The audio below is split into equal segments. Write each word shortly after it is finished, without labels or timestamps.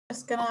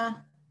Just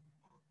gonna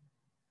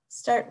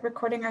start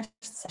recording our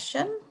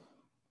session.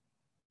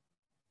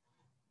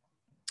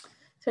 So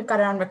we've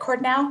got it on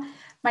record now.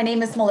 My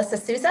name is Melissa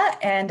Sousa,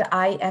 and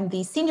I am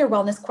the Senior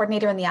Wellness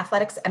Coordinator in the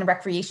Athletics and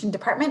Recreation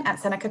Department at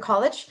Seneca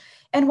College.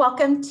 And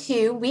welcome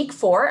to week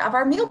 4 of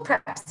our meal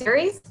prep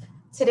series.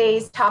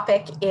 Today's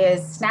topic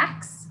is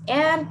snacks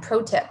and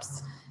pro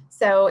tips.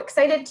 So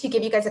excited to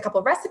give you guys a couple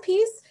of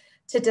recipes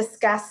to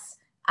discuss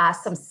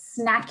some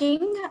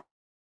snacking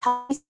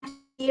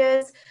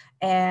ideas,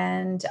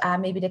 and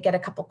maybe to get a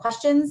couple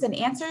questions and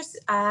answers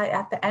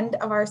at the end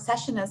of our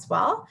session as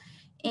well.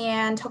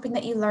 And hoping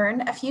that you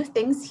learn a few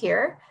things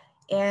here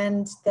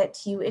and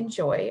that you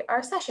enjoy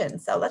our session.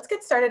 So let's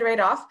get started right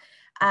off.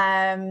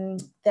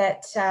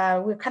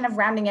 We're kind of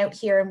rounding out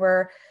here,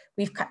 and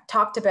we've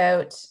talked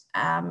about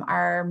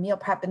our meal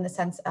prep in the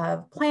sense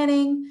of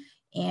planning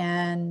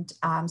and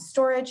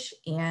storage,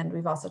 and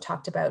we've also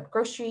talked about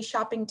grocery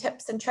shopping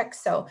tips and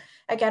tricks. So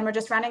again, we're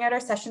just rounding out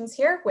our sessions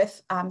here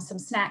with some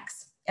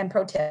snacks and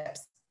pro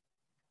tips.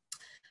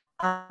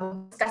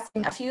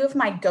 Discussing a few of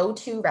my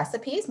go-to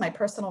recipes, my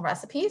personal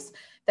recipes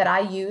that I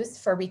use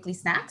for weekly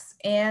snacks,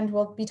 and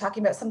we'll be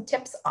talking about some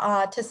tips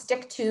to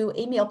stick to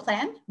a meal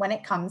plan when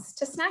it comes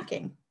to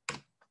snacking.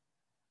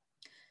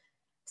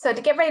 So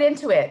to get right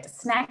into it,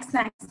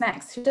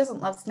 snacks. Who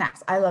doesn't love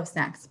snacks? I love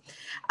snacks.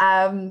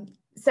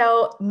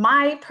 So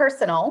my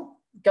personal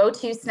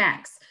go-to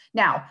snacks.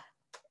 Now,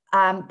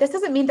 this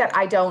doesn't mean that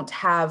I don't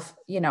have,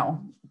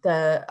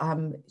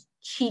 the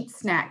cheat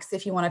snacks,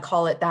 if you want to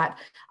call it that.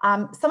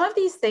 Some of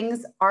these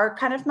things are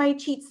kind of my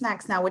cheat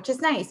snacks now, which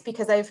is nice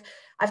because I've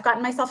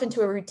gotten myself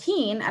into a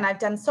routine, and I've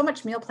done so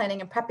much meal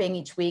planning and prepping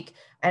each week,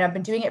 and I've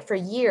been doing it for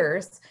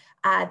years,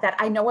 that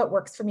I know what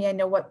works for me. I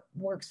know what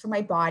works for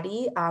my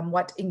body,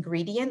 what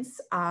ingredients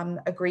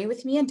agree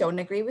with me and don't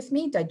agree with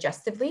me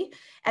digestively.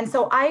 And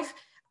so I've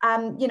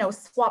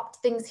swapped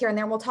things here and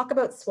there, and we'll talk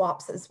about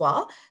swaps as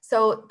well.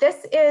 So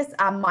this is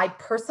my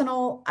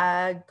personal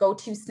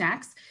go-to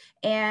snacks.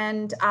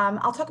 And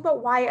I'll talk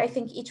about why I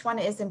think each one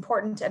is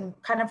important and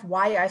kind of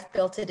why I've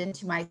built it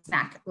into my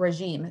snack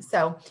regime.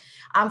 So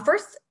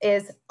first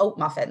is oat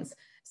muffins.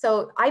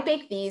 So I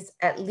bake these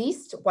at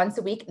least once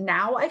a week.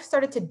 Now I've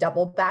started to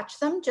double batch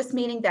them, just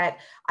meaning that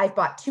I've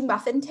bought 2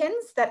 muffin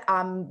tins that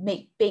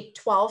bake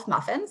 12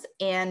 muffins,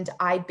 and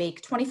I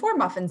bake 24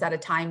 muffins at a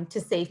time to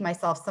save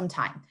myself some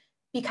time,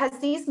 because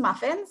these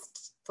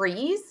muffins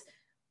freeze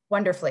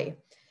wonderfully.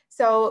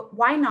 So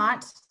why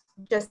not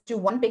just do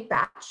one big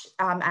batch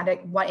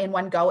in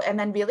one go? And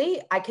then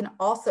really I can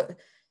also,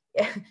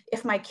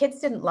 if my kids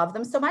didn't love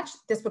them so much,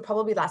 this would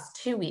probably last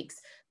 2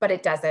 weeks, but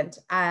it doesn't.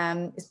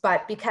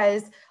 But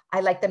because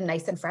I like them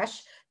nice and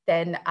fresh,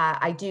 then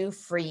I do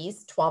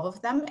freeze 12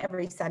 of them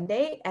every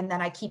Sunday, and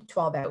then I keep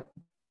 12 out.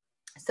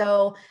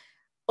 So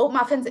oat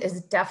muffins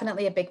is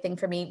definitely a big thing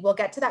for me. We'll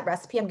get to that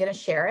recipe. I'm going to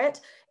share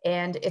it,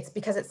 and it's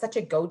because it's such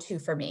a go-to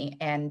for me,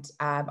 and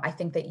I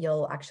think that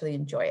you'll actually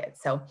enjoy it.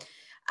 So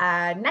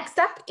next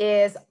up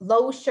is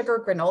low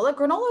sugar granola.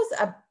 Granola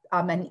is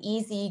an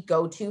easy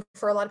go-to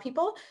for a lot of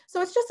people.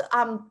 So it's just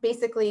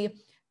basically,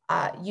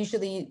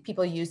 usually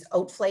people use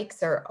oat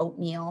flakes or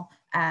oatmeal,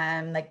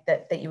 like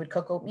that you would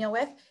cook oatmeal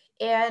with.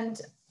 And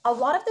a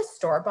lot of the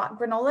store-bought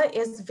granola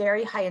is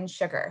very high in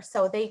sugar.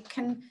 So they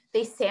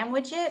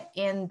sandwich it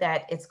in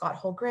that it's got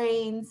whole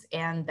grains,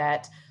 and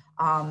that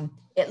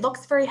it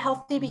looks very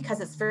healthy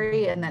because it's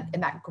very in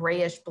that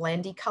grayish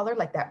blendy color,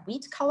 like that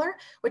wheat color,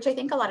 which I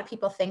think a lot of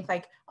people think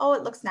like, oh,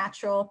 it looks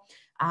natural,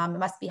 it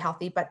must be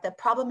healthy. But the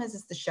problem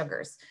is the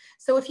sugars.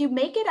 So if you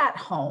make it at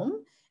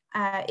home,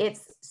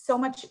 it's so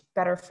much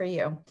better for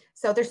you.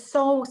 So there's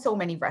so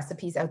many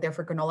recipes out there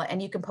for granola,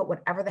 and you can put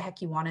whatever the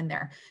heck you want in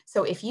there.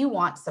 So if you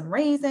want some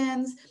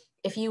raisins,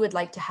 if you would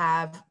like to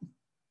have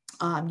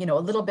a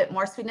little bit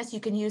more sweetness,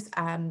 you can use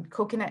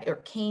coconut or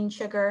cane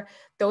sugar.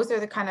 Those are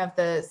the kind of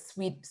the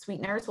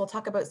sweeteners. We'll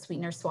talk about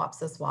sweetener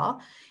swaps as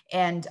well.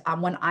 And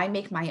when I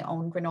make my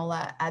own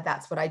granola,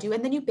 that's what I do.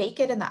 And then you bake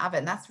it in the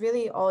oven. That's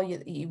really all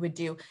you would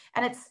do.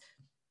 And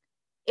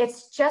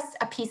it's just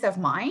a peace of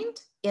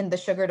mind in the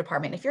sugar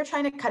department. If you're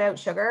trying to cut out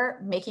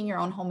sugar, making your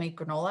own homemade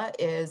granola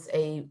is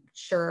a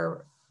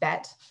sure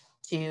bet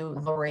to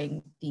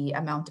lowering the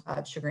amount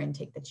of sugar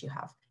intake that you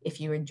have if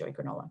you enjoy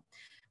granola,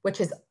 which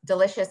is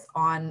delicious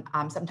on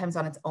sometimes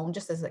on its own,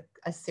 just as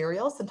a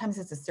cereal. Sometimes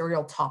it's a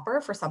cereal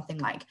topper for something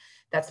like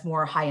that's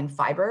more high in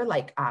fiber,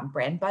 like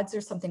bran buds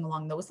or something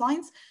along those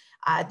lines.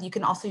 You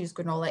can also use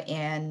granola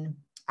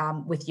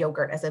with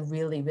yogurt as a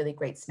really, really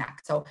great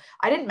snack. So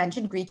I didn't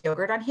mention Greek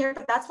yogurt on here,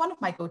 but that's one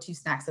of my go-to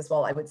snacks as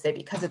well, I would say,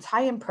 because it's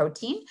high in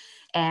protein,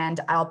 and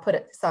I'll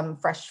put some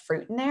fresh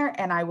fruit in there,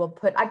 and I will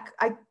put,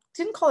 I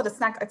didn't call it a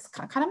snack. It's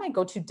kind of my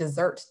go-to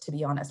dessert, to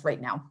be honest,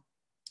 right now,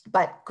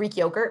 but Greek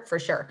yogurt for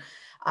sure,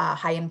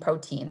 high in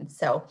protein.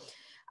 So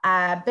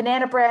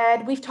banana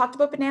bread, we've talked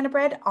about banana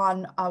bread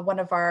on one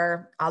of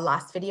our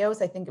last videos.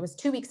 I think it was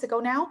 2 weeks ago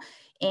now.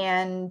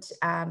 And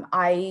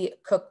I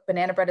cook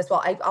banana bread as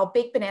well. I'll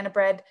bake banana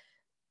bread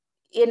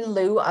in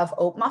lieu of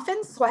oat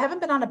muffins. So I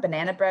haven't been on a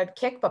banana bread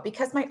kick, but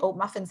because my oat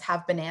muffins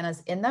have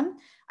bananas in them,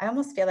 I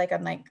almost feel like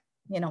I'm like,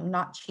 you know,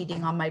 not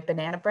cheating on my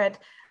banana bread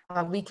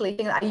weekly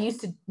thing. I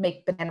used to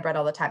make banana bread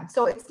all the time.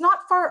 So it's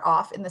not far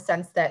off in the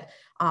sense that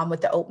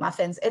with the oat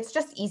muffins, it's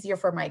just easier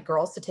for my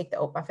girls to take the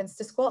oat muffins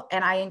to school.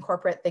 And I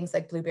incorporate things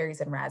like blueberries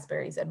and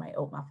raspberries in my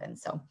oat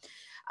muffins. So,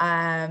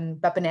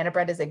 but banana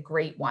bread is a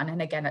great one.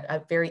 And again,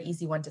 a very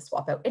easy one to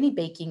swap out. Any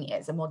baking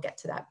is, and we'll get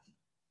to that.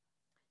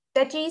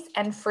 Veggies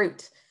and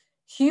fruit,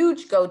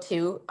 huge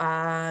go-to,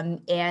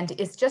 and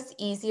it's just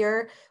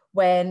easier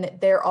when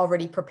they're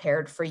already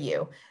prepared for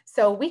you.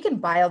 So we can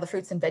buy all the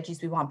fruits and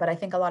veggies we want, but I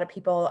think a lot of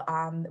people,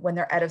 when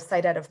they're out of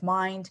sight, out of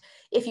mind,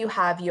 if you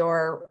have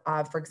your,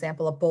 for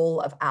example, a bowl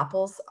of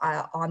apples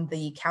on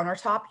the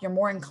countertop, you're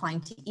more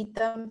inclined to eat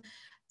them.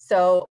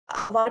 So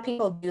a lot of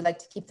people do like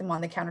to keep them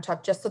on the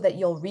countertop just so that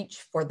you'll reach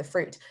for the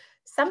fruit.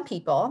 Some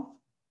people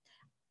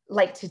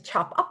like to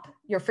chop up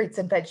your fruits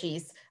and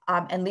veggies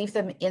and leave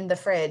them in the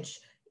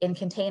fridge in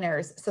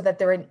containers so that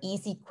they're an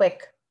easy,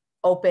 quick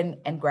open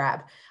and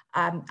grab.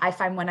 I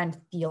find when I'm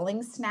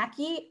feeling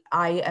snacky,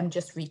 I am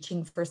just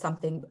reaching for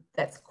something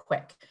that's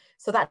quick.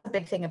 So that's the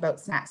big thing about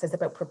snacks, is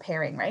about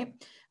preparing, right?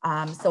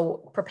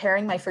 So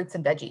preparing my fruits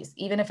and veggies,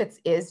 even if it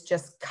is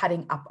just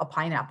cutting up a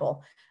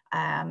pineapple.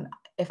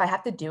 If I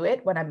have to do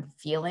it when I'm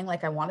feeling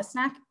like I want a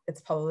snack,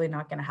 it's probably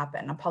not going to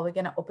happen. I'm probably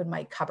going to open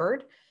my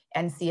cupboard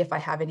and see if I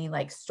have any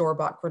like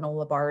store-bought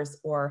granola bars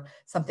or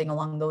something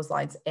along those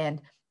lines.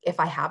 And if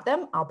I have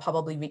them, I'll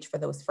probably reach for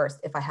those first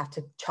if I have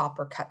to chop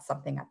or cut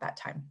something at that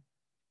time.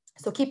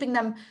 So keeping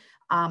them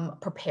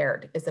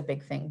prepared is a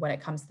big thing when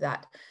it comes to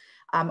that.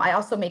 I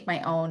also make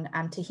my own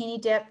tahini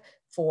dip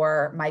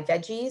for my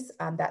veggies.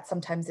 That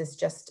sometimes is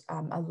just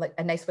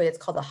a nice way. It's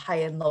called a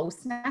high and low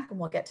snack, and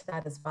we'll get to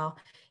that as well.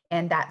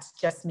 And that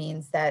just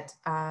means that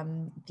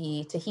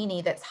the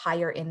tahini that's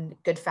higher in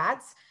good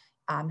fats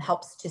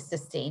helps to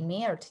sustain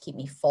me or to keep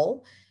me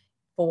full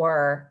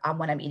for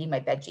when I'm eating my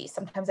veggies.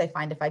 Sometimes I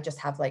find if I just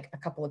have like a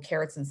couple of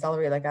carrots and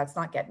celery, like that's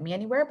not getting me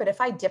anywhere. But if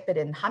I dip it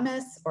in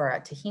hummus or a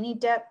tahini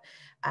dip,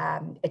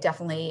 it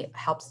definitely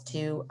helps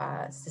to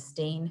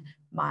sustain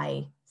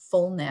my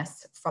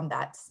fullness from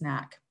that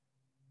snack.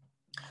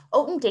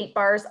 Oat and date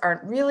bars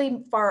aren't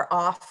really far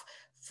off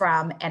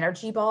from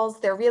energy balls.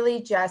 They're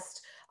really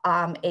just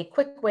a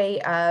quick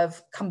way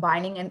of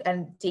combining,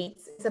 and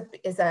dates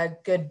is a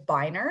good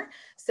binder.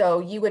 So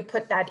you would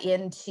put that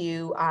in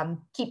to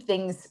keep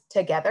things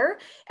together,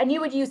 and you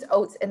would use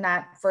oats in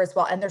that for as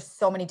well. And there's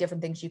so many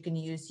different things you can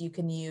use. You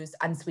can use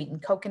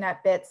unsweetened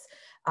coconut bits,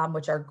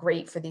 which are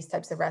great for these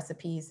types of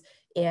recipes.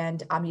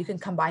 And you can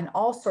combine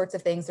all sorts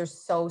of things. There's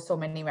so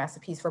many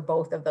recipes for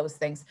both of those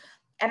things.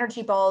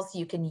 Energy balls,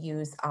 you can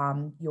use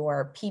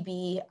your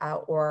PB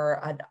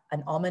or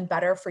an almond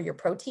butter for your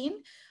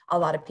protein. A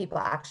lot of people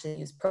actually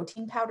use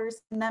protein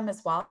powders in them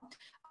as well.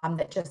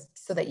 That just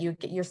so that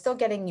you're still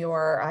getting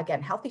your,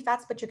 again, healthy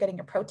fats, but you're getting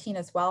your protein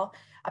as well.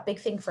 A big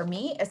thing for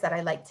me is that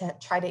I like to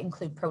try to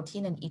include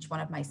protein in each one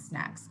of my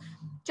snacks,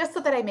 just so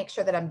that I make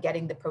sure that I'm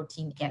getting the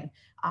protein in.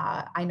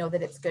 I know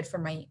that it's good for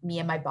me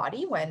and my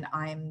body when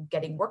I'm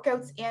getting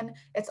workouts in.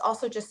 It's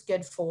also just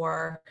good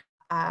for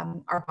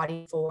our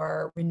body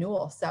for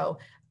renewal. So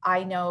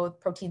I know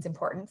protein's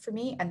important for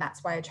me, and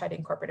that's why I try to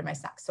incorporate it in my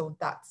snacks. So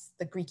that's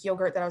the Greek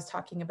yogurt that I was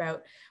talking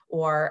about,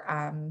 or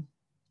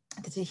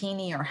the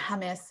tahini or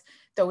hummus,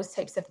 those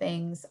types of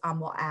things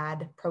will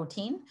add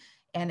protein.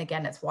 And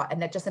again,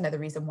 and that's just another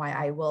reason why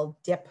I will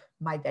dip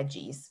my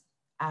veggies.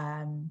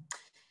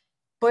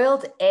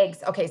 Boiled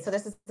eggs. Okay, so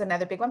this is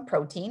another big one,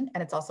 protein,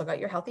 and it's also got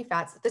your healthy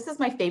fats. This is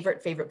my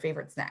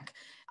favorite snack.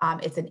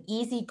 It's an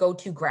easy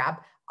go-to grab.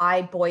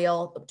 I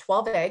boil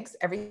 12 eggs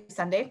every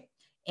Sunday,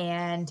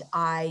 and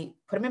I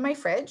put them in my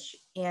fridge,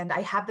 and I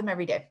have them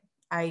every day.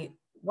 I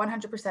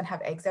 100%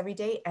 have eggs every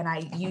day, and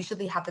I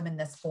usually have them in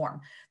this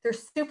form. They're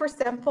super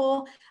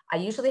simple. I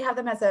usually have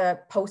them as a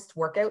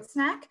post-workout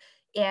snack.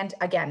 And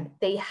again,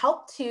 they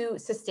help to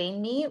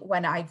sustain me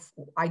when I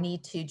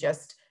need to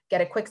just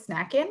get a quick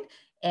snack in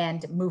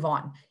and move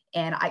on.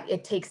 And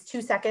it takes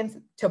 2 seconds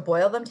to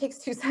boil them, takes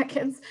 2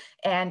 seconds.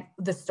 And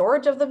the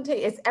storage of them,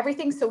 it's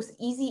everything so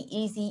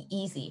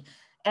easy.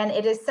 And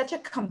it is such a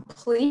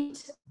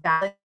complete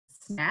balanced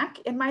snack,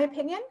 in my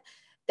opinion,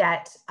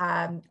 that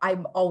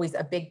I'm always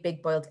a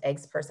big boiled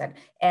eggs person.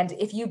 And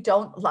if you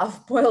don't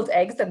love boiled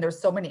eggs, then there's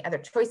so many other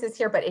choices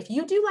here. But if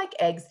you do like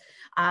eggs,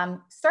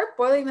 start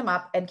boiling them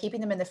up and keeping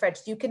them in the fridge.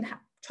 You can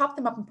chop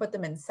them up and put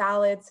them in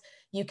salads.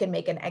 You can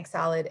make an egg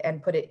salad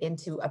and put it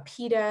into a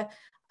pita.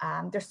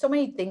 There's so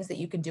many things that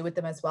you can do with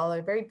them as well.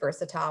 They're very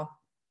versatile,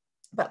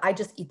 but I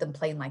just eat them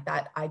plain like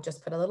that. I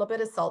just put a little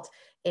bit of salt,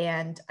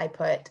 and I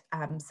put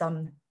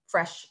some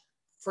fresh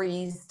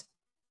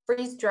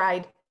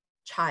freeze-dried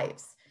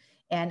chives,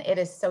 and it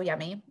is so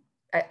yummy.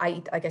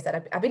 Like I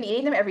said, I've been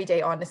eating them every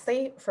day,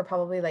 honestly, for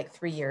probably like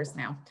 3 years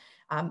now.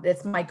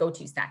 It's my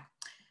go-to snack.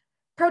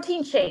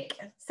 Protein shake.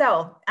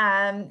 So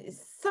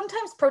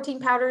sometimes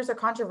protein powders are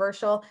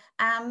controversial.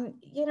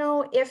 You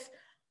know, if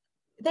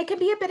they can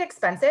be a bit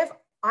expensive.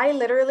 I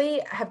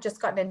literally have just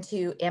gotten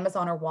into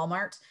Amazon or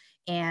Walmart,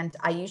 and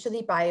I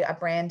usually buy a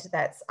brand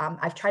that's,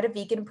 I've tried a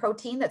vegan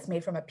protein that's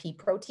made from a pea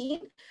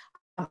protein.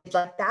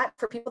 Like that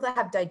for people that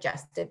have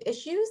digestive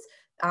issues.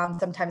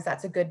 Sometimes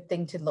that's a good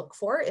thing to look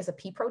for is a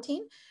pea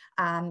protein,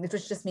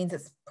 which just means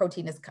it's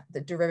protein is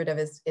the derivative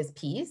is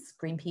peas,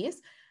 green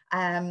peas.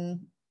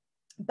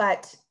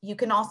 But you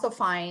can also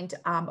find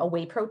a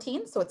whey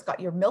protein. So it's got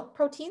your milk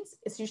proteins.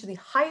 It's usually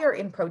higher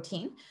in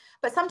protein,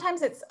 but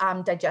sometimes it's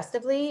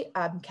digestively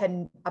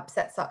can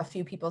upset a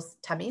few people's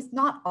tummies.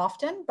 Not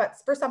often, but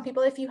for some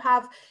people, if you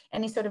have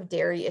any sort of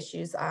dairy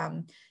issues,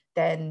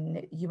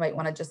 then you might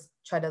want to just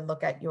try to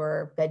look at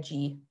your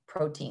veggie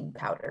protein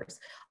powders.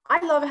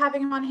 I love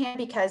having them on hand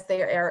because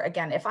they are,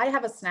 again, if I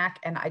have a snack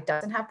and it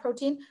doesn't have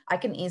protein, I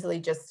can easily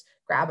just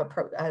grab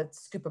a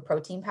scoop of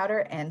protein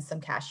powder and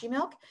some cashew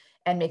milk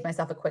and make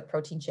myself a quick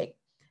protein shake.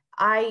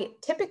 I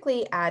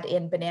typically add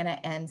in banana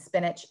and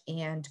spinach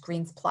and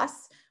greens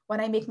plus when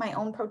I make my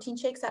own protein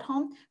shakes at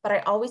home, but I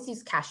always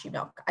use cashew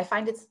milk. I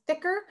find it's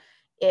thicker,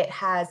 it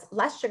has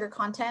less sugar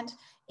content,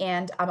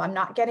 and I'm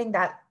not getting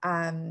that,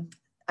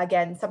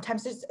 again,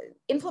 sometimes there's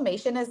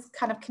inflammation is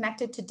kind of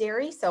connected to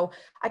dairy. So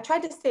I try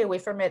to stay away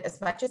from it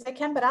as much as I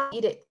can, but I'll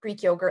eat it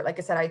Greek yogurt. Like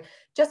I said,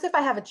 just if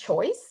I have a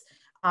choice,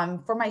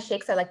 for my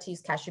shakes, I like to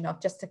use cashew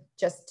milk just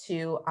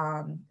to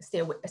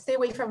stay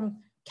away from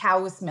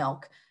cow's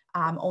milk,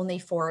 only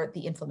for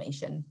the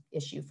inflammation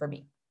issue for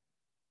me.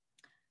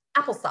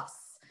 Applesauce.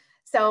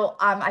 So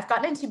I've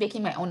gotten into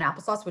making my own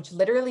applesauce, which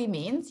literally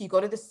means you go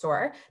to the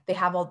store, they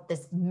have all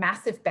this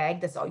massive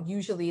bag that's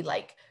usually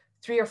like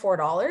 $3 or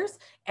 $4,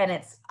 and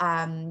it's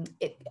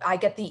I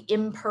get the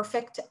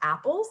imperfect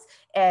apples,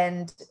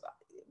 and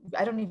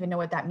I don't even know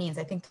what that means.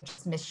 I think they're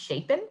just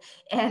misshapen,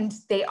 and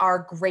they are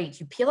great.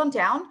 You peel them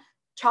down,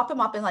 chop them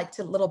up in like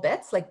to little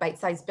bits, like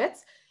bite-sized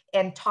bits,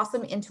 and toss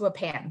them into a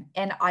pan.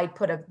 And I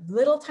put a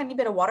little tiny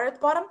bit of water at the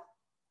bottom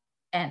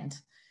and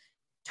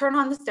turn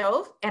on the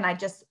stove, and I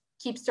just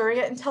keep stirring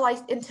it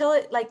until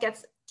it like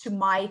gets to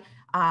my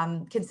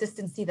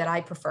consistency that I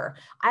prefer.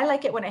 I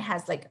like it when it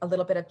has like a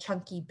little bit of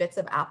chunky bits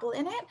of apple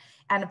in it.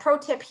 And a pro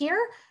tip here,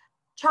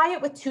 try it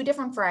with 2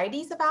 different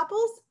varieties of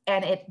apples,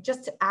 and it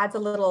just adds a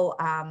little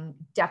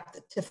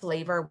depth to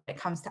flavor when it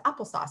comes to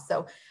applesauce.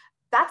 So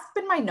that's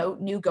been my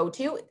new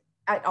go-to.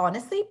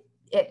 Honestly,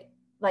 it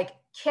like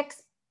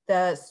kicks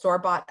the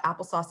store-bought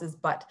applesauce's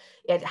butt.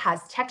 It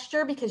has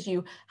texture because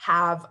you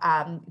have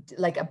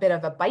like a bit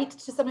of a bite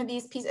to some of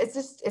these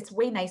pieces. It's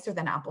way nicer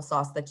than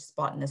applesauce that you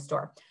bought in the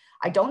store.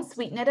 I don't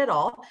sweeten it at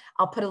all.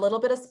 I'll put a little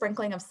bit of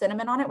sprinkling of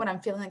cinnamon on it when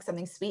I'm feeling like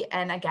something sweet.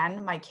 And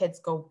again, my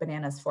kids go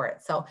bananas for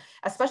it. So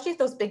especially if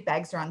those big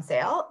bags are on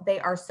sale, they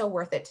are so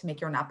worth it to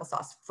make your own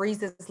applesauce.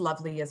 Freezes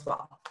lovely as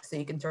well. So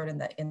you can throw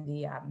it in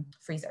the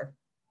freezer.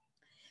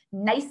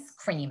 Nice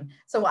cream.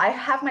 So I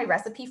have my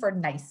recipe for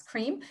nice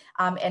cream.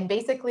 And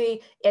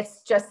basically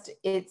it's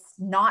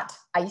not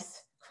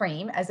ice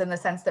cream as in the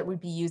sense that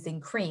we'd be using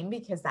cream,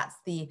 because that's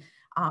the,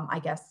 I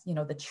guess,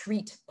 the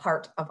treat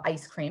part of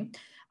ice cream.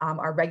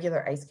 Our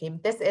regular ice cream.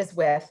 This is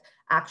with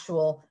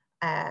actual,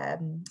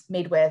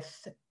 made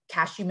with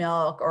cashew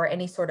milk or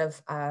any sort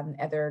of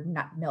other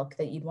nut milk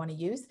that you'd want to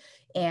use,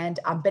 and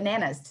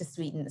bananas to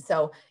sweeten.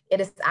 So it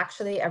is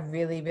actually a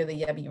really, really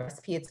yummy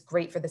recipe. It's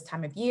great for this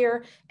time of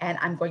year, and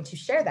I'm going to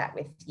share that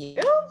with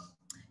you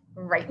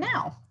right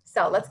now.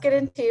 So let's get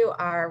into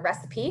our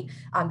recipe.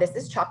 This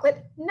is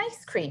chocolate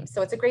nice cream.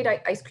 So it's a great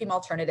ice cream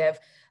alternative.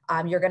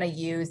 You're going to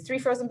use 3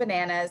 frozen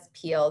bananas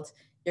peeled.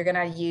 You're going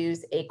to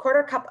use a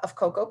 1/4 cup of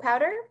cocoa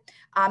powder.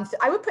 So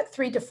I would put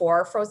 3 to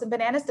 4 frozen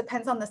bananas,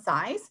 depends on the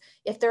size.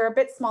 If they're a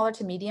bit smaller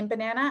to medium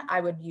banana,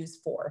 I would use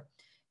 4.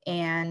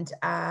 And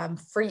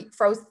freeze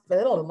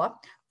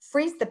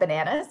the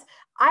bananas.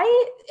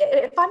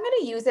 If I'm going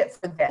to use it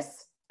for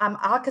this,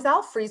 because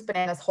I'll freeze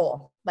bananas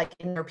whole, like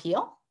in their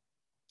peel.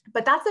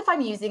 But that's if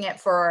I'm using it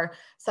for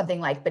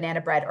something like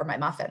banana bread or my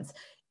muffins.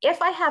 If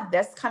I have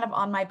this kind of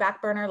on my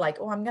back burner, like,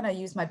 oh, I'm going to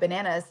use my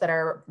bananas that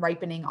are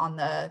ripening on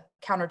the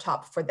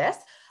countertop for this,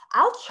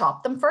 I'll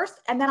chop them first,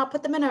 and then I'll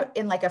put them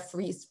in like a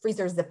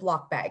freezer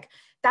Ziploc bag.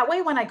 That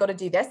way, when I go to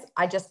do this,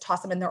 I just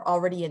toss them and they're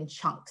already in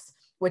chunks,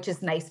 which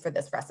is nice for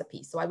this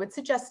recipe. So I would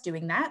suggest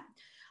doing that.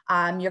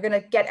 You're going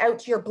to get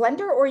out your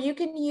blender, or you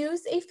can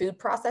use a food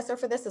processor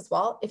for this as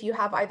well. If you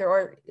have either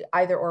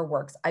or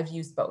works. I've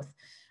used both.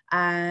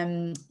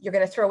 You're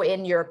going to throw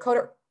in your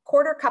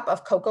 1/4 cup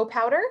of cocoa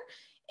powder,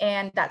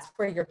 and that's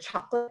where your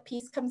chocolate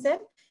piece comes in,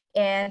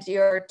 and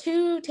your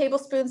 2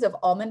 tablespoons of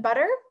almond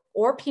butter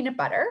or peanut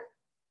butter.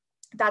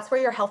 That's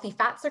where your healthy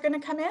fats are going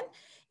to come in,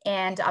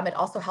 and it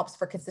also helps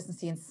for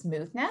consistency and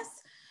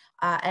smoothness.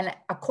 And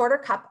a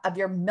 1/4 cup of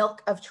your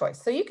milk of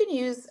choice. So you can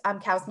use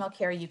cow's milk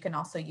here. You can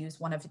also use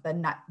one of the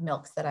nut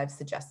milks that I've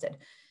suggested.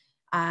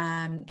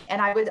 And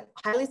I would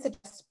highly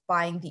suggest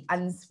buying the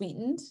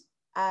unsweetened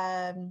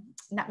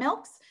nut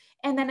milks.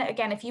 And then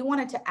again, if you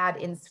wanted to add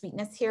in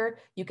sweetness here,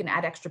 you can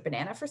add extra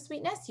banana for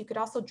sweetness. You could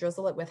also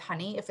drizzle it with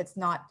honey if it's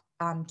not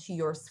to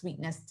your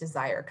sweetness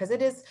desire, because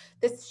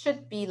this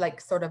should be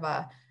like sort of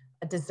a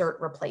dessert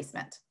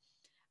replacement.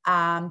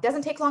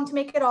 Doesn't take long to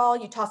make it all.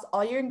 You toss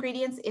all your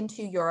ingredients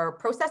into your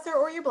processor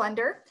or your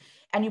blender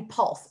and you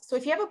pulse. So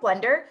if you have a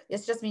blender,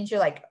 this just means you're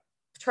like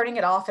turning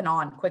it off and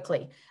on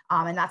quickly.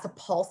 And that's a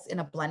pulse in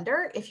a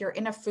blender. If you're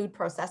in a food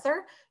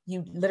processor,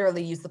 you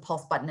literally use the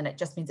pulse button and it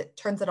just means it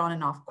turns it on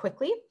and off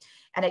quickly.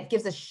 And it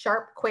gives a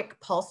sharp, quick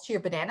pulse to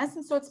your bananas.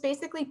 And so it's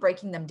basically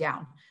breaking them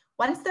down.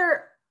 Once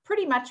they're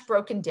pretty much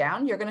broken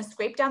down, you're going to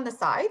scrape down the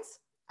sides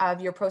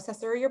of your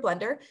processor or your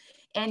blender,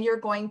 and you're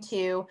going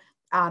to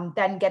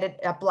then get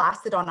it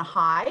blasted on a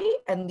high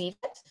and leave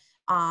it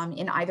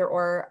in either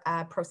or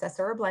processor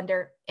or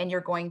blender. And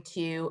you're going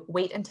to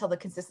wait until the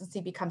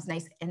consistency becomes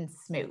nice and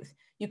smooth.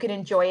 You can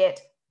enjoy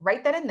it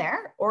right then and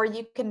there, or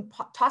you can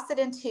toss it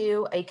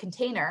into a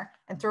container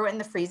and throw it in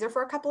the freezer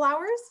for a couple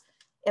hours.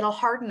 It'll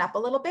harden up a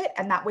little bit,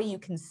 and that way you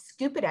can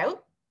scoop it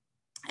out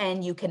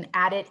and you can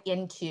add it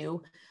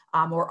into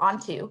or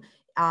onto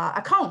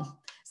a cone.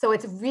 So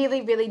it's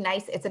really, really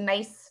nice. It's a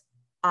nice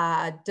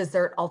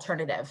dessert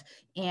alternative,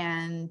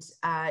 and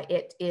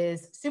it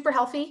is super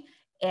healthy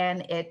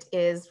and it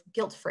is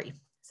guilt-free.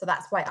 So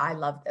that's why I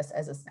love this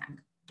as a snack.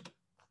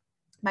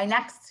 My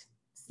next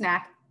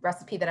snack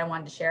recipe that I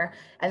wanted to share,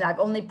 and I've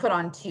only put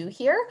on 2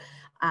 here,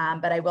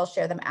 but I will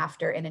share them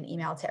after in an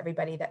email to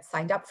everybody that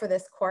signed up for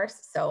this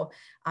course. So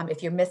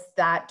if you missed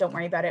that, don't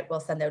worry about it. We'll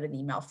send out an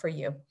email for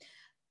you.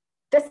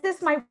 This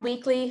is my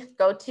weekly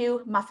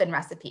go-to muffin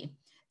recipe.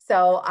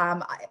 So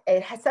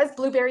it says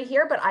blueberry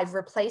here, but I've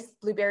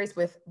replaced blueberries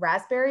with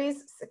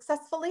raspberries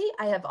successfully.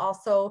 I have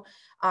also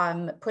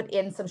put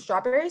in some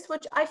strawberries,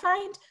 which I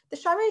find the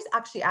strawberries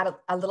actually add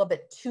a little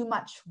bit too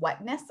much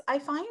wetness, I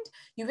find.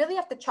 You really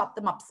have to chop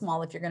them up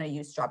small if you're going to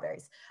use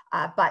strawberries.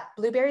 But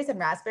blueberries and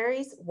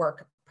raspberries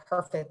work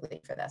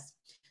perfectly for this.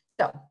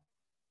 So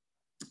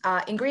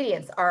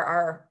ingredients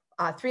are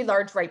our 3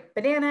 large ripe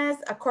bananas,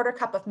 a 1/4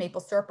 cup of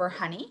maple syrup or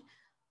honey,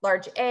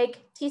 large egg,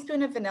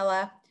 teaspoon of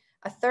vanilla,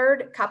 a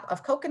 1/3 cup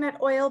of coconut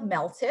oil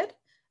melted,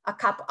 a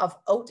cup of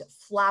oat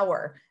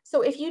flour.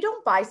 So if you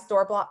don't buy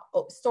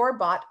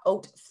store-bought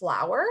oat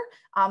flour,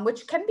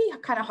 which can be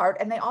kind of hard,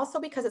 and they also,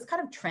 because it's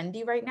kind of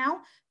trendy right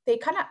now, they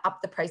kind of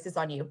up the prices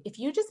on you. If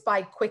you just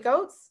buy quick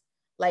oats,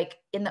 like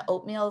in the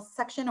oatmeal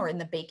section or in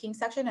the baking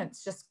section, and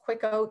it's just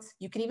quick oats.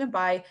 You can even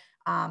buy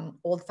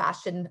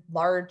old-fashioned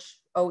large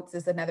oats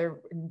is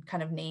another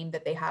kind of name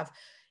that they have.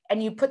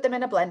 And you put them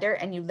in a blender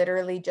and you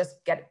literally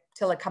just get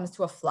till it comes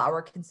to a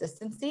flour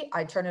consistency.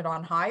 I turn it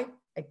on high,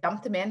 I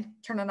dump them in,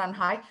 turn it on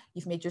high.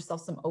 You've made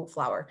yourself some oat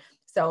flour.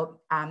 So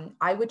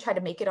I would try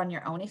to make it on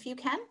your own if you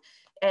can.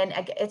 And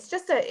it's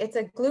just it's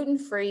a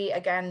gluten-free,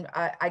 again,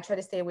 I try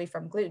to stay away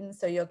from gluten.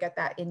 So you'll get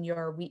that in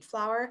your wheat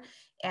flour.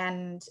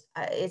 And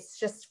it's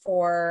just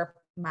for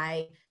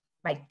my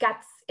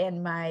guts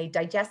and my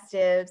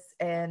digestives,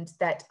 and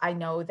that I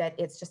know that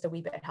it's just a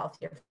wee bit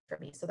healthier for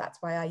me. So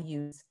that's why I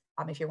use,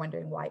 if you're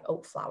wondering why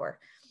oat flour,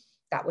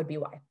 that would be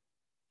why.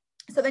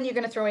 So then you're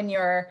going to throw in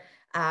your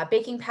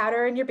baking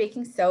powder and your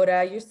baking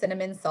soda, your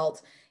cinnamon,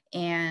 salt,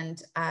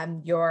 and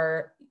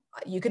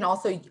you can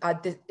also,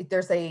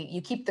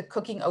 you keep the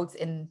cooking oats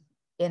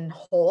in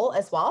whole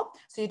as well.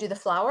 So you do the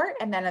flour,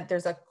 and then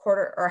there's a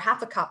 1/4 or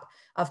 1/2 cup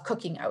of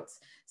cooking oats.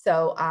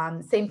 So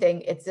same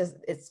thing,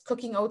 it's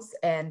cooking oats,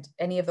 and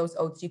any of those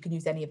oats, you can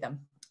use any of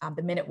them.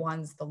 The minute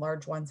ones, the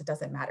large ones, it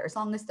doesn't matter as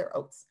long as they're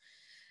oats.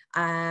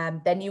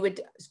 Then you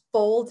would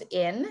fold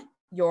in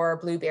your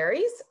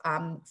blueberries,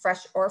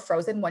 fresh or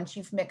frozen, once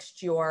you've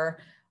mixed your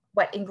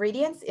wet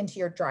ingredients into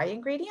your dry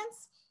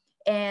ingredients.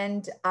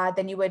 And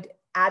then you would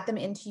add them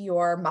into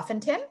your muffin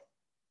tin.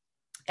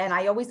 And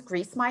I always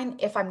grease mine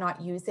if I'm not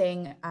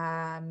using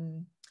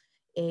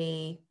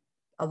a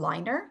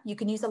liner. You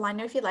can use a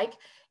liner if you like.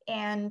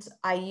 And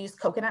I use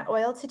coconut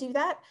oil to do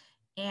that,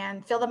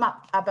 and fill them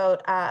up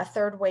about a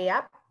 1/3 way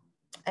up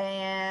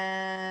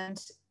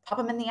and pop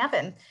them in the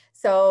oven.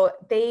 So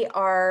they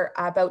are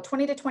about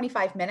 20 to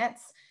 25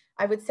 minutes,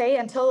 I would say,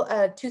 until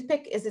a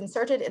toothpick is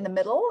inserted in the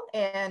middle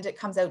and it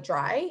comes out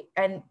dry.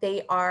 And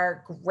they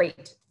are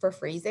great for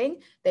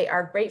freezing. They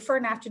are great for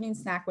an afternoon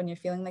snack when you're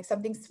feeling like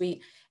something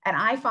sweet. And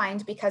I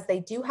find, because they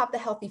do have the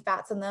healthy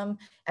fats in them,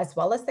 as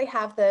well as they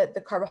have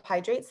the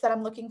carbohydrates that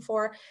I'm looking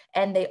for,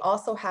 and they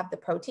also have the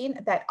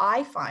protein, that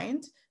I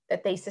find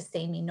that they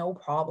sustain me no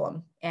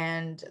problem.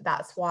 And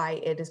that's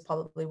why it is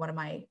probably one of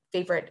my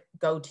favorite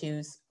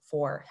go-tos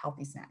for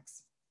healthy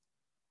snacks.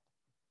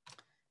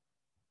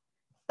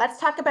 Let's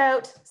talk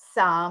about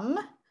some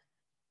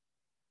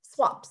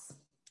swaps.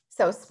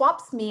 So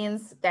swaps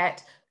means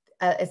that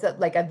it's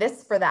like a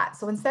this for that.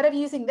 So instead of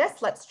using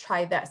this, let's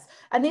try this.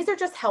 And these are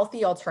just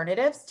healthy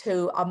alternatives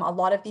to, a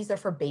lot of these are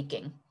for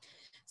baking.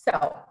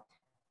 So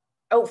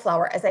oat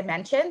flour, as I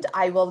mentioned,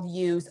 I will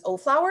use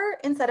oat flour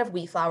instead of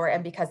wheat flour,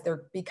 and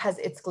because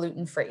it's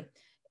gluten-free.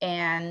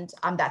 And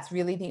that's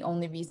really the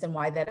only reason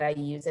why that I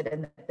use it,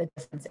 and the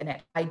difference in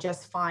it. I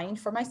just find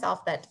for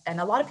myself that, and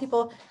a lot of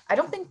people, I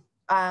don't think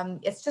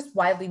it's just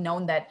widely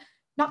known that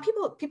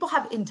people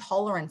have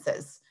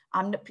intolerances.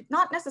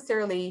 Not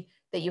necessarily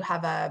that you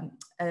have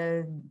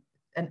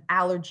an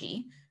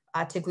allergy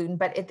to gluten,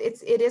 but it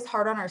is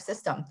hard on our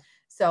system.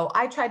 So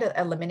I try to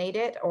eliminate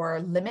it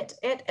or limit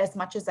it as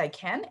much as I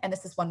can. And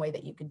this is one way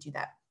that you can do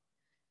that.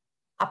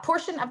 A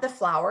portion of the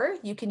flour,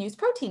 you can use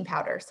protein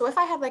powder. So if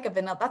I have like a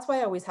vanilla, that's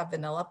why I always have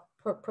vanilla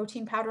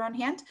protein powder on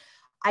hand.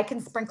 I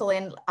can sprinkle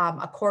in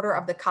a quarter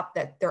of the cup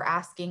that they're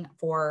asking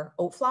for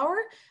oat flour.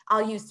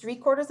 I'll use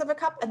 3/4 of a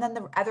cup, and then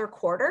the other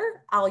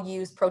quarter, I'll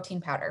use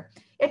protein powder.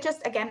 It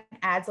just, again,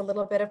 adds a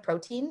little bit of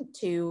protein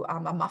to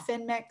a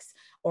muffin mix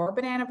or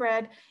banana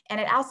bread.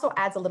 And it also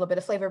adds a little bit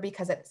of flavor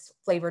because it's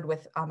flavored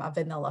with a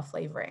vanilla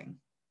flavoring.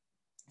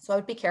 So I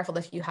would be careful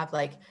if you have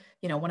like,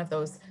 you know, one of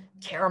those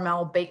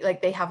caramel bake,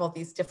 like they have all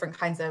these different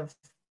kinds of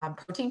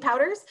protein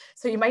powders.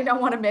 So you might not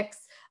want to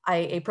mix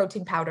a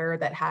protein powder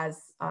that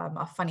has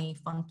a funny,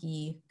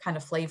 funky kind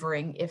of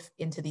flavoring if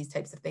into these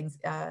types of things.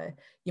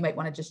 You might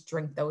want to just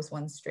drink those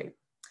ones straight.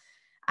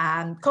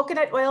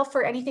 Coconut oil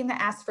for anything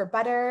that asks for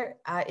butter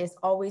is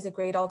always a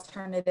great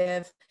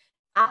alternative.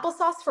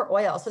 Applesauce for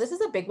oil. So this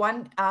is a big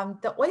one.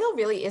 The oil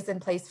really is in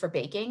place for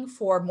baking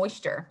for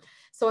moisture.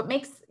 So it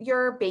makes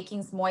your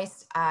bakings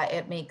moist.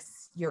 It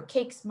makes your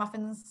cakes,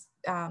 muffins,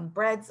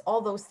 breads, all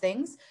those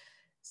things.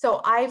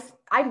 So I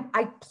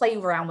play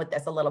around with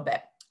this a little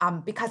bit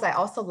because I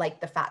also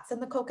like the fats in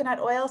the coconut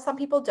oil. Some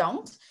people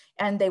don't,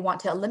 and they want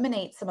to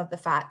eliminate some of the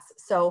fats.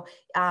 So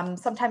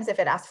sometimes if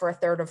it asks for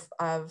 1/3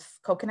 of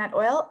coconut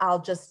oil, I'll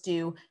just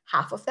do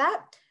half of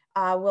that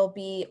will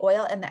be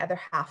oil and the other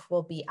half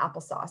will be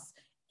applesauce.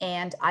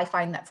 And I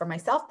find that for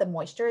myself, the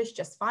moisture is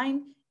just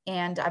fine.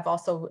 And I've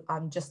also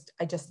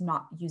just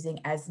not using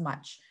as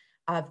much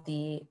of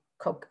the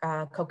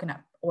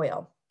coconut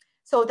oil.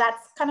 So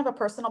that's kind of a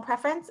personal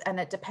preference, and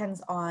it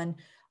depends on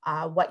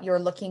what you're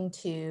looking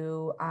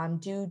to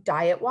do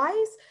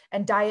diet-wise.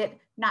 And diet,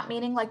 not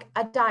meaning like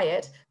a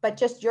diet, but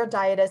just your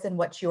diet as in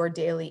what your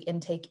daily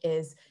intake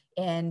is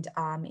and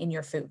in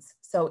your foods.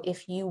 So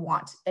if you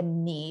want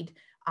and need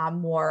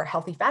more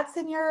healthy fats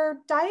in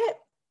your diet,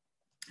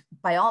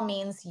 by all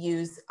means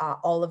use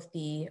all of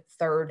the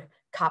 1/3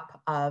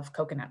 cup of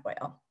coconut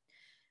oil.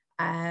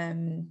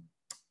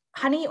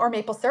 Honey or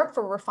maple syrup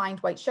for refined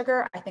white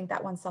sugar. I think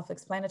that one's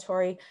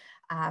self-explanatory.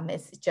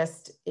 It's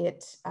just,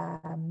 it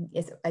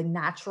is a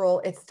natural,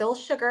 it's still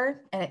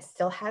sugar and it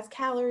still has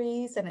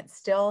calories and it's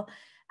still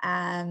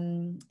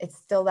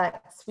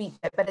that sweet,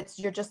 but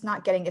you're just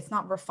not getting, it's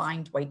not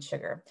refined white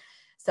sugar.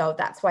 So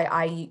that's why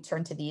I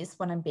turn to these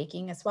when I'm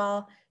baking as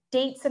well.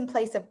 Dates in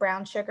place of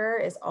brown sugar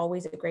is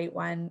always a great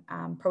one.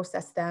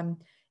 Process them,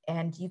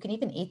 and you can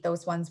even eat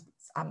those ones.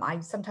 I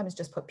sometimes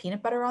just put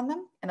peanut butter on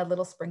them and a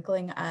little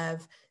sprinkling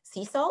of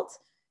sea salt,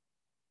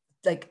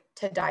 like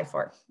to die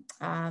for.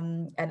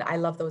 And I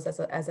love those as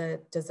a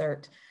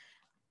dessert.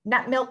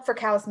 Nut milk for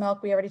cow's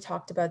milk, we already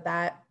talked about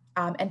that.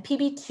 And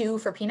PB2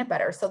 for peanut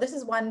butter. So this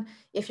is one,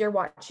 if you're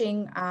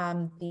watching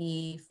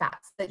the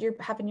fats that you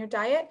have in your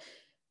diet,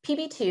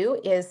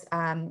 PB2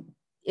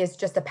 is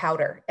just a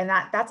powder, and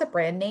that's a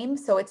brand name.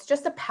 So it's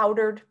just a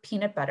powdered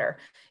peanut butter.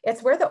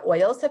 It's where the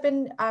oils have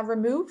been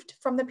removed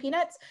from the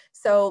peanuts.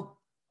 So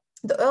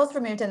the oil's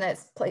removed and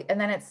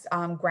then it's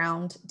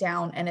ground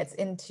down and it's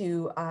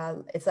into,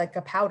 it's like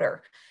a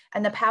powder.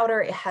 And the powder,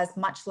 it has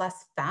much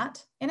less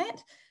fat in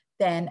it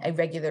than a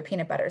regular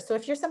peanut butter. So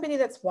if you're somebody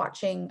that's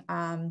watching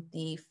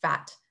the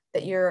fat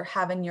that you're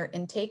having your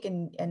intake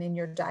and in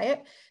your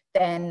diet,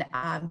 then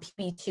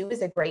PB2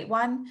 is a great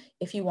one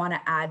if you want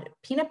to add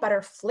peanut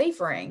butter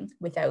flavoring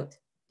without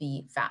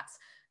the fats.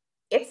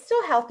 It's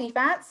still healthy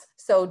fats,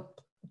 so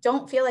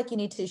don't feel like you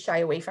need to shy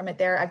away from it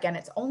there. Again,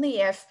 it's only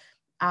if,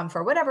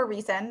 for whatever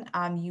reason,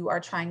 you are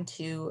trying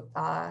to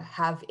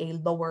have a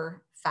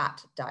lower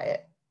fat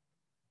diet.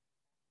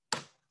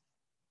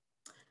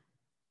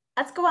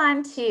 Let's go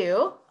on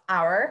to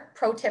our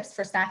pro tips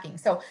for snacking.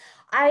 So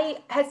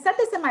I had said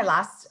this in my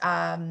last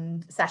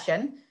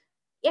session.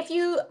 If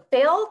you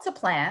fail to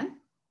plan,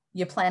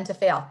 you plan to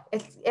fail.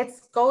 It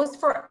goes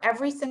for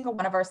every single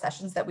one of our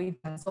sessions that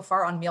we've done so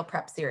far on meal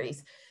prep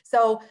series.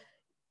 So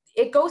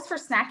it goes for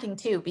snacking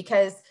too,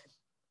 because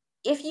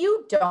if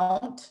you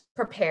don't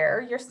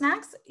prepare your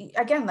snacks,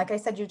 again, like I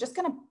said, you're just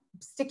going to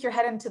stick your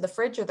head into the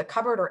fridge or the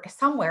cupboard or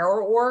somewhere,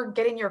 or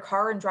get in your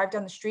car and drive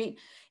down the street,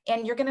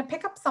 and you're going to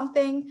pick up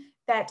something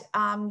that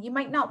you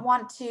might not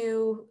want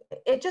to,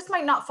 it just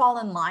might not fall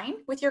in line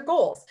with your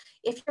goals.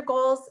 If your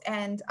goals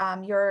and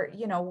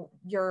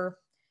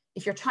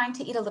if you're trying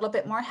to eat a little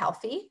bit more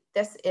healthy,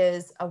 this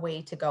is a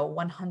way to go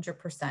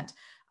 100%.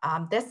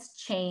 This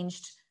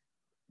changed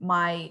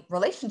my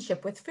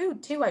relationship with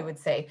food too, I would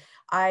say.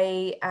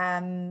 I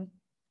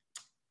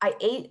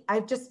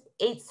just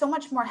ate so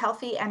much more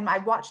healthy, and I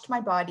watched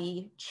my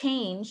body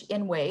change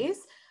in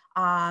ways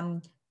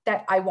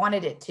that I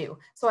wanted it to.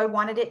 So I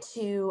wanted it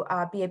to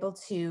be able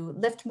to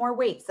lift more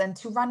weights and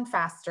to run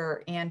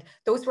faster. And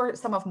those were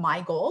some of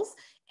my goals.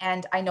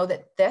 And I know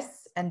that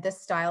this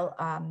style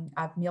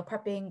of meal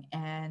prepping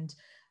and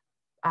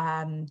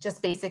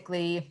just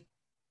basically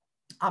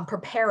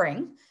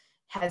preparing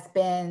has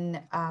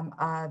been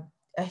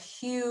a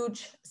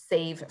huge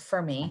save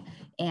for me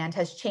and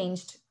has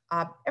changed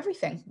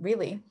everything,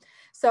 really.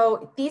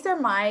 So these are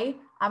my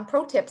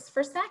pro tips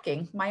for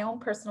snacking, my own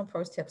personal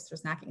pro tips for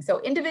snacking.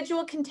 So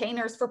individual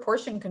containers for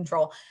portion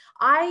control.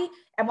 I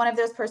am one of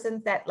those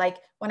persons that, like,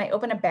 when I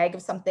open a bag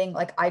of something,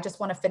 like, I just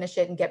want to finish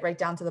it and get right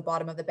down to the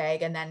bottom of the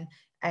bag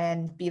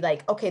and be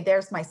like, okay,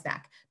 there's my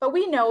snack. But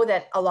we know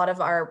that a lot of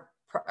our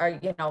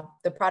you know,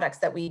 the products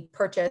that we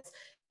purchase,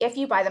 if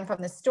you buy them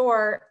from the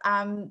store,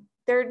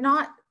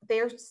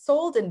 they're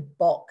sold in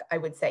bulk, I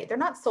would say. They're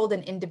not sold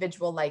in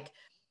individual, like,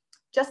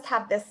 just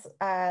have this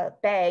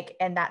bag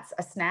and that's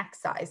a snack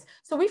size.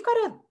 So we've got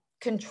to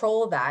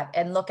control that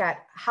and look at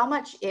how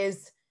much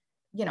is,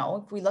 you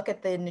know, if we look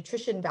at the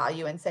nutrition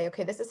value and say,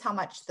 okay, this is how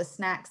much the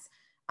snacks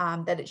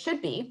that it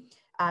should be,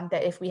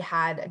 that if we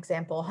had,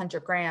 example,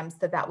 100 grams,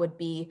 that would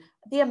be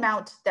the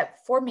amount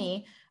that, for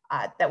me,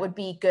 that would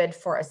be good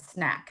for a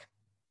snack.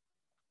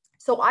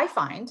 So I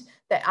find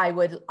that I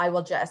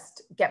will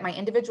just get my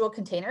individual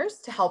containers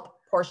to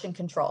help portion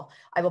control.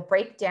 I will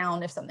break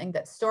down if something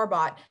that's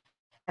store-bought,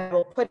 and I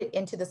will put it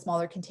into the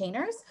smaller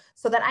containers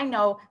so that I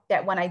know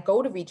that when I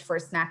go to reach for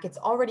a snack, it's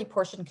already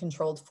portion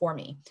controlled for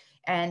me.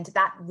 And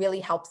that really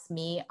helps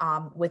me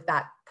with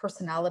that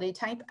personality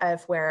type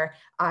of where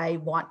I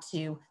want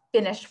to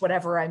finish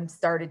whatever I'm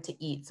started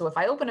to eat. So if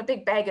I open a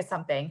big bag of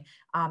something,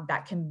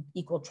 that can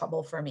equal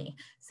trouble for me.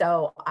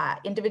 So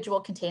individual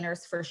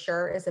containers for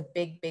sure is a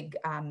big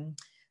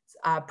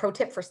pro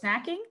tip for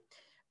snacking.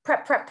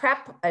 Prep.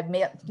 I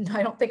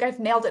don't think I've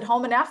nailed it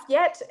home enough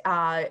yet.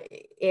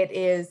 It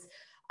is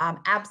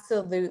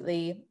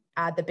absolutely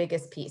the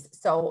biggest piece.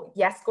 So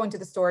yes, going to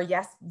the store,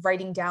 yes,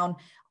 writing down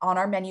on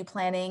our menu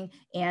planning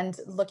and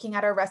looking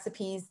at our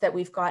recipes that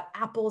we've got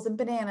apples and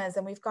bananas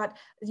and we've got,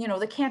 you know,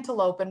 the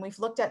cantaloupe, and we've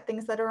looked at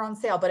things that are on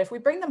sale. But if we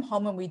bring them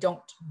home and we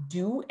don't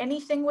do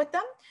anything with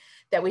them,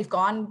 that we've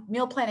gone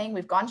meal planning,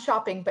 we've gone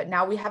shopping, but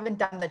now we haven't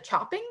done the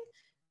chopping,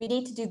 we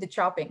need to do the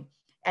chopping.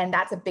 And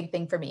that's a big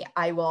thing for me.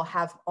 I will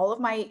have all of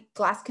my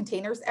glass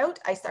containers out.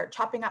 I start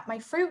chopping up my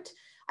fruit.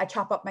 I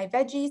chop up my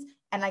veggies.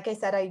 And like I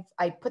said,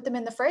 I put them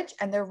in the fridge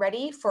and they're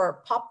ready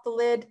for pop the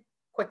lid,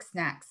 quick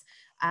snacks.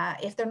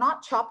 If they're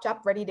not chopped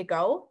up, ready to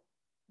go,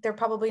 they're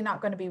probably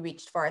not going to be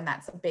reached for. And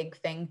that's a big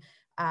thing.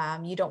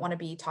 You don't want to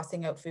be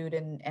tossing out food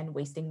and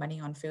wasting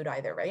money on food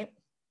either, right?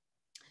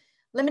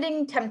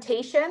 Limiting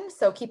temptation.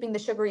 So keeping the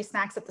sugary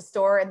snacks at the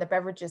store and the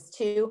beverages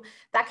too.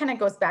 That kind of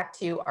goes back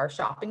to our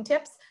shopping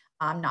tips.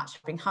 Not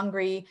shopping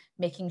hungry,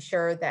 making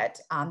sure that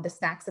the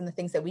snacks and the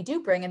things that we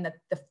do bring and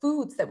the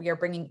foods that we are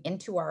bringing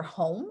into our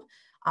home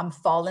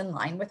fall in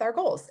line with our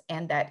goals.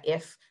 And that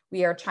if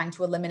we are trying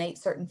to eliminate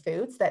certain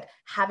foods, that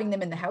having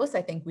them in the house,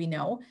 I think we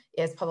know,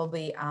 is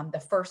probably the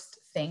first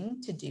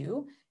thing to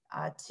do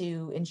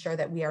to ensure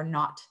that we are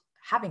not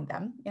having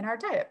them in our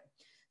diet.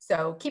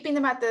 So keeping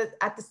them at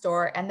the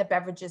store and the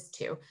beverages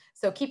too.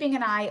 So keeping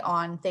an eye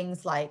on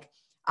things like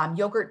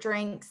yogurt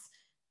drinks,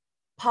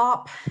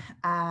 pop,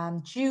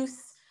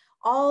 juice,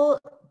 all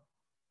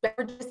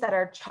beverages that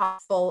are chock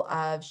full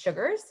of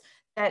sugars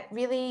that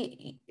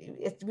really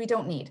we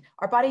don't need.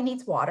 Our body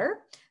needs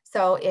water.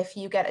 So if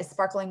you get a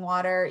sparkling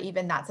water,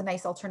 even that's a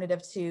nice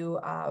alternative to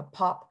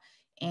pop.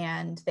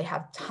 And they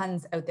have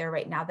tons out there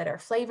right now that are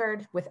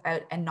flavored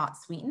without and not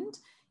sweetened.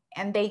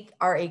 And they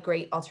are a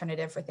great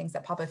alternative for things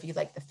that pop if you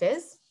like the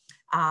fizz.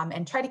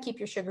 And try to keep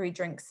your sugary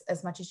drinks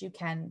as much as you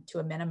can to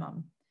a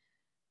minimum.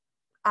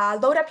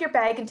 Load up your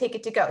bag and take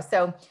it to go.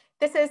 So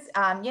this is,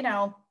 you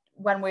know,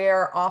 when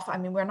we're off, I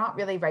mean, we're not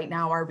really right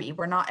now, are we?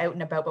 We're not out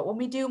and about, but when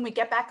we do, when we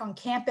get back on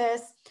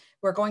campus,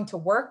 we're going to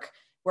work,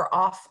 we're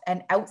off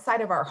and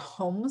outside of our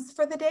homes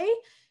for the day,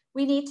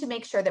 we need to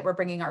make sure that we're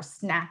bringing our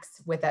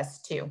snacks with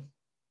us too.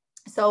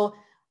 So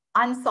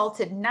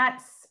unsalted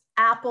nuts,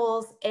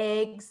 apples,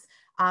 eggs,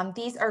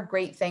 these are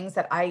great things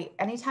that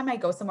anytime I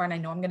go somewhere and I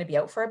know I'm going to be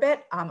out for a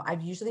bit, I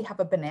usually have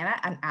a banana,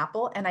 an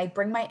apple, and I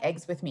bring my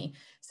eggs with me.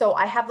 So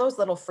I have those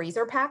little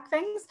freezer pack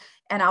things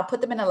and I'll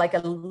put them in a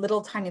little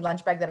tiny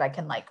lunch bag that I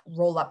can like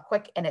roll up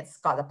quick, and it's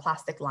got a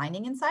plastic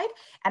lining inside.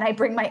 And I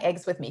bring my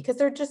eggs with me because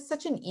they're just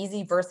such an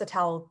easy,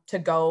 versatile to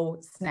go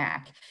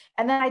snack.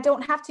 And then I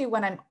don't have to,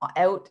 when I'm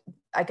out,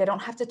 like I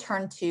don't have to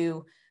turn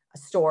to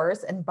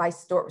stores and buy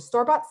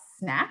store-bought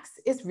snacks.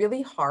 Is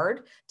really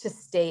hard to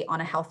stay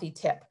on a healthy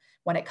tip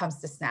when it comes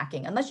to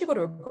snacking, unless you go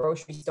to a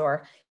grocery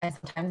store, and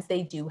sometimes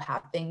they do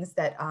have things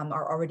that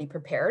are already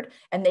prepared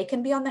and they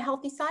can be on the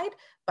healthy side.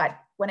 But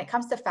when it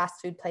comes to fast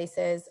food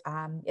places,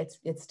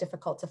 it's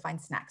difficult to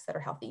find snacks that are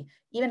healthy.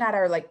 Even at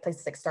our like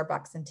places like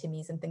Starbucks and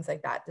Timmy's and things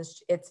like that,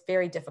 it's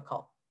very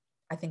difficult.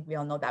 I think we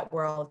all know that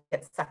world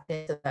gets sucked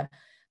into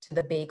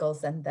the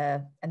bagels and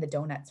the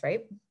donuts,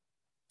 right?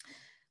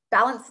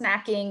 Balanced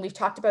snacking, we've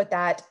talked about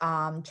that.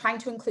 Trying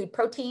to include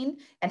protein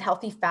and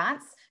healthy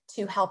fats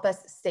to help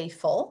us stay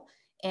full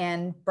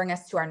and bring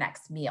us to our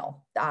next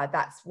meal.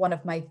 That's one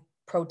of my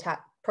pro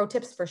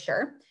tips for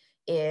sure,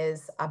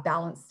 is a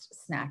balanced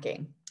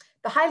snacking.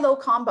 The high-low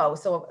combo,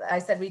 so I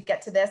said we'd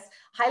get to this.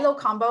 High-low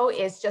combo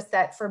is just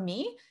that for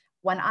me,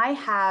 when I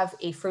have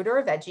a fruit or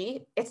a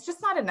veggie, it's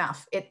just not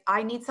enough.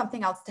 I need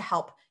something else to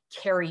help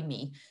carry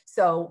me.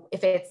 So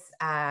if it's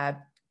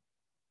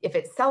If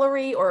it's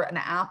celery or an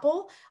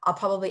apple, I'll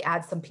probably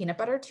add some peanut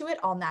butter to it,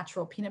 all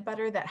natural peanut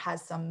butter that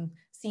has some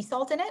sea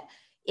salt in it.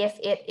 If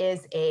it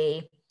is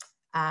a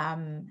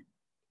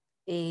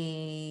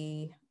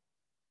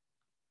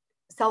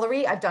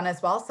celery, I've done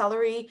as well,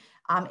 celery.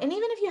 And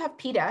even if you have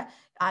pita,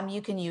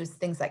 you can use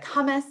things like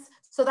hummus.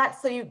 So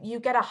that's, so you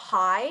get a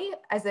high,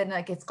 as in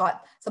like it's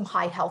got some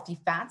high healthy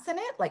fats in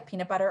it, like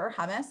peanut butter or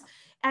hummus.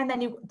 And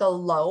then the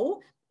low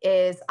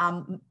is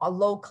a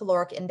low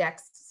caloric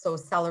index. So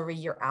celery,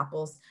 your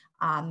apples.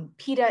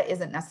 Pita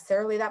isn't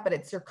necessarily that, but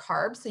it's your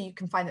carbs. So you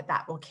can find that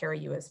that will carry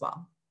you as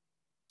well.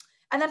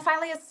 And then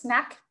finally, a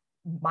snack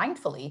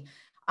mindfully.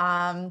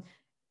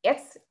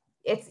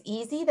 It's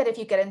easy that if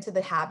you get into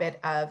the habit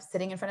of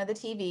sitting in front of the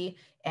TV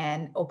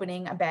and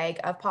opening a bag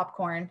of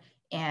popcorn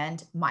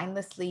and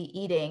mindlessly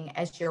eating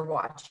as you're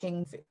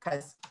watching,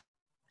 because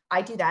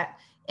I do that,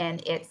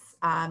 and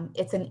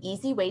it's an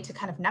easy way to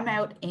kind of numb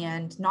out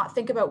and not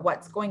think about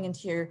what's going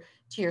into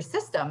your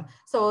system.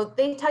 So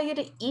they tell you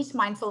to eat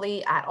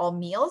mindfully at all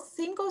meals.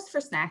 Same goes for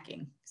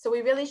snacking. So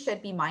we really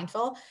should be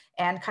mindful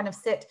and kind of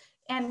sit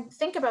and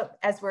think about,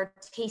 as we're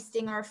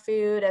tasting our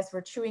food, as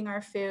we're chewing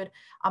our food,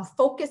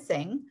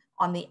 focusing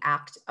on the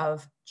act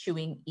of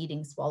chewing,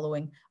 eating,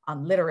 swallowing,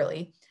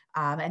 literally.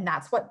 And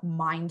that's what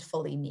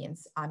mindfully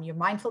means. You're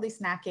mindfully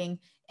snacking,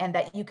 and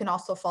that you can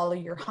also follow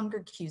your hunger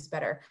cues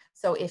better.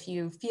 So if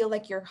you feel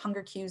like your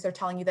hunger cues are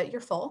telling you that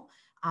you're full,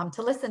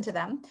 to listen to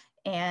them,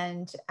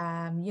 and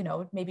you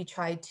know, maybe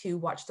try to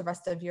watch the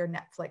rest of your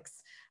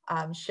Netflix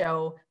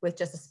show with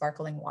just a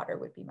sparkling water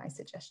would be my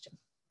suggestion.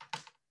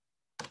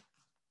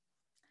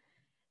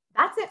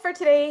 That's it for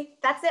today.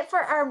 That's it for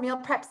our meal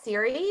prep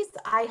series.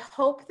 I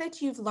hope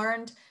that you've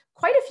learned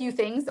quite a few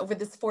things over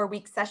this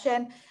 4-week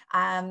session.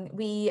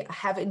 We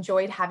have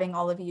enjoyed having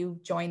all of you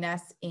join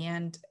us,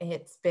 and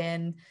it's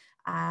been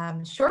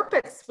short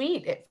but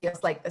sweet, it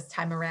feels like, this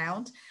time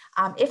around.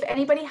 If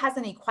anybody has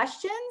any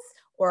questions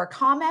or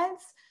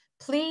comments,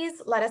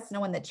 please let us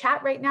know in the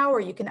chat right now, or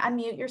you can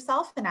unmute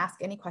yourself and ask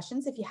any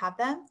questions if you have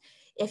them.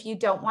 If you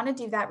don't want to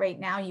do that right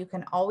now, you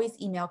can always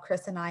email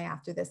Chris and I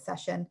after this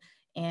session,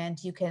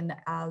 and you can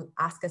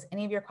ask us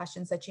any of your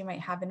questions that you might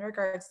have in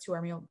regards to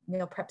our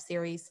meal prep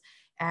series.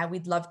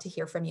 We'd love to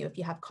hear from you if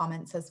you have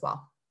comments as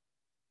well.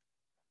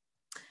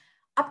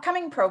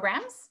 Upcoming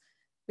programs,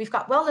 we've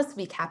got Wellness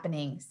Week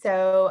happening.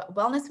 So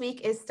Wellness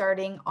Week is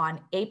starting on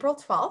April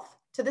 12th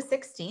to the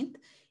 16th,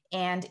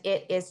 and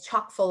it is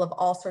chock full of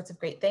all sorts of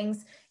great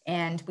things.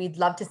 And we'd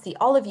love to see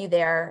all of you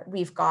there.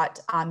 We've got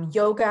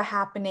yoga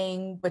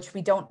happening, which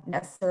we don't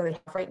necessarily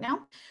have right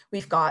now.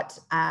 We've got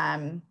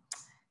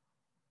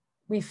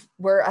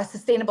where a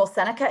Sustainable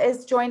Seneca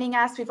is joining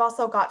us. We've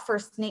also got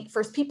First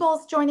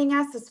Peoples joining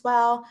us as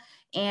well.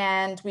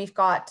 And we've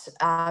got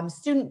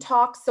student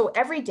talks. So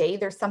every day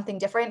there's something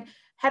different.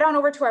 Head on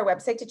over to our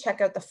website to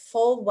check out the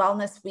full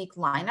Wellness Week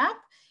lineup.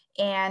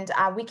 And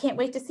we can't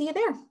wait to see you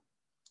there.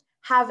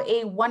 Have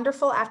a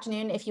wonderful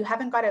afternoon. If you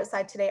haven't got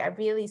outside today, I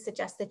really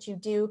suggest that you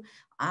do.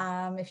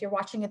 If you're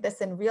watching this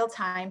in real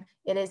time,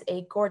 it is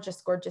a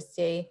gorgeous, gorgeous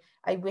day.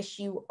 I wish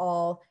you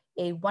all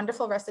a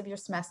wonderful rest of your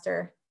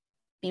semester.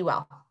 Be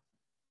well.